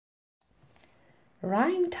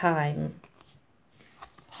Rhyme time.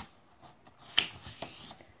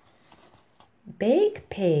 Big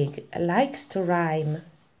pig likes to rhyme.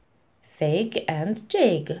 Fig and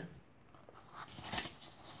jig.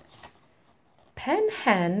 Pen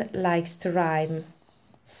hen likes to rhyme.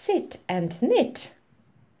 Sit and knit.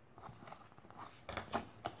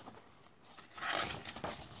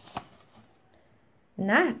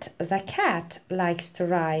 Nat the cat likes to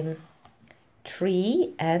rhyme.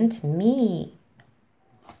 Tree and me.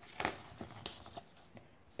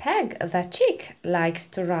 Peg the chick likes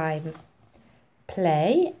to rhyme.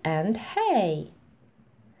 Play and hay.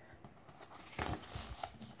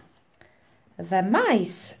 The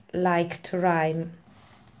mice like to rhyme.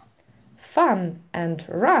 Fun and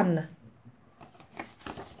run.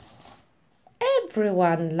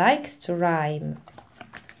 Everyone likes to rhyme.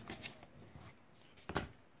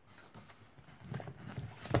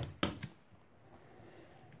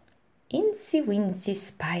 Incy Wincy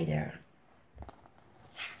Spider.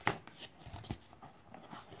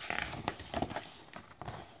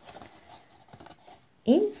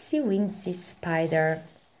 Incy Wincy Spider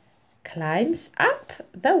climbs up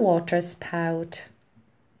the water spout.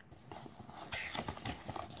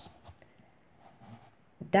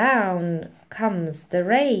 Down comes the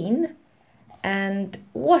rain and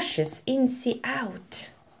washes Incy out.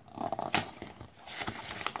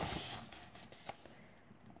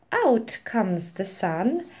 Out comes the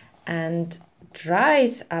sun and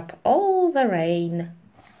dries up all the rain.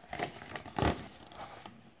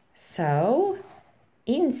 So,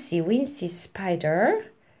 Incy Wincy Spider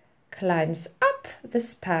climbs up the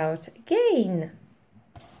spout again.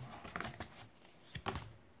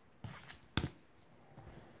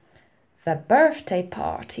 The birthday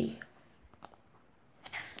party.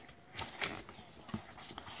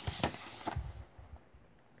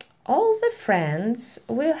 All the friends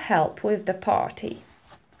will help with the party.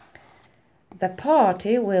 The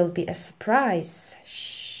party will be a surprise.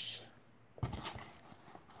 Shh.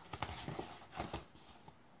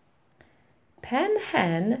 Pen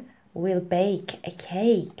hen will bake a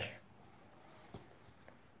cake.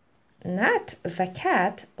 Nat the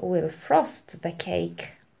cat will frost the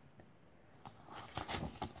cake.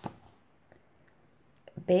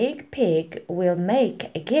 Big pig will make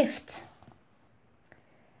a gift.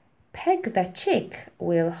 Peg the chick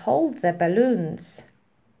will hold the balloons.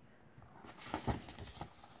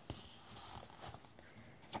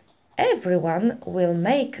 Everyone will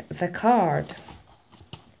make the card.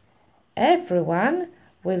 Everyone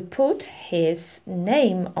will put his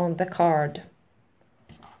name on the card.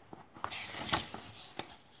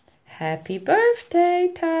 Happy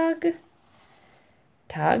birthday, Tug!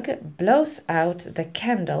 Tug blows out the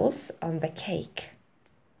candles on the cake.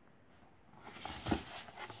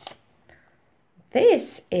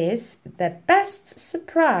 This is the best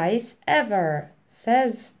surprise ever,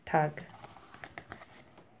 says Tug.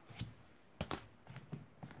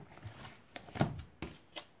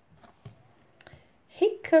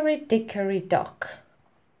 Hickory dickory dock.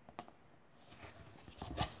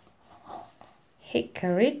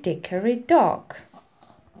 Hickory dickory dock.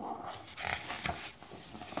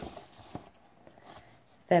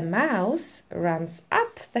 The mouse runs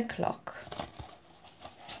up the clock.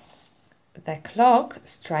 The clock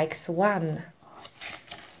strikes 1.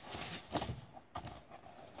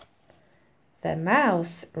 The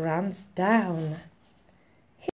mouse runs down.